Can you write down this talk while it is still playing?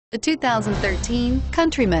The 2013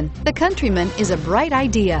 Countryman. The Countryman is a bright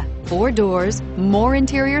idea. 4 doors, more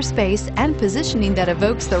interior space, and positioning that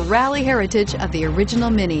evokes the rally heritage of the original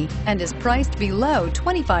Mini and is priced below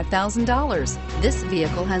 $25,000. This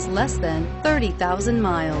vehicle has less than 30,000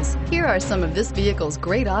 miles. Here are some of this vehicle's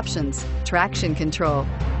great options: traction control,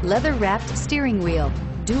 leather-wrapped steering wheel,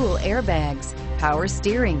 dual airbags, power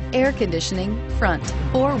steering, air conditioning, front,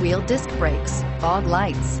 4-wheel disc brakes, fog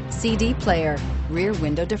lights, CD player, rear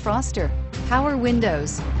window defroster, power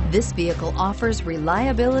windows. This vehicle offers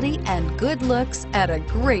reliability and good looks at a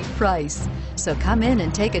great price. So come in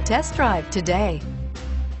and take a test drive today.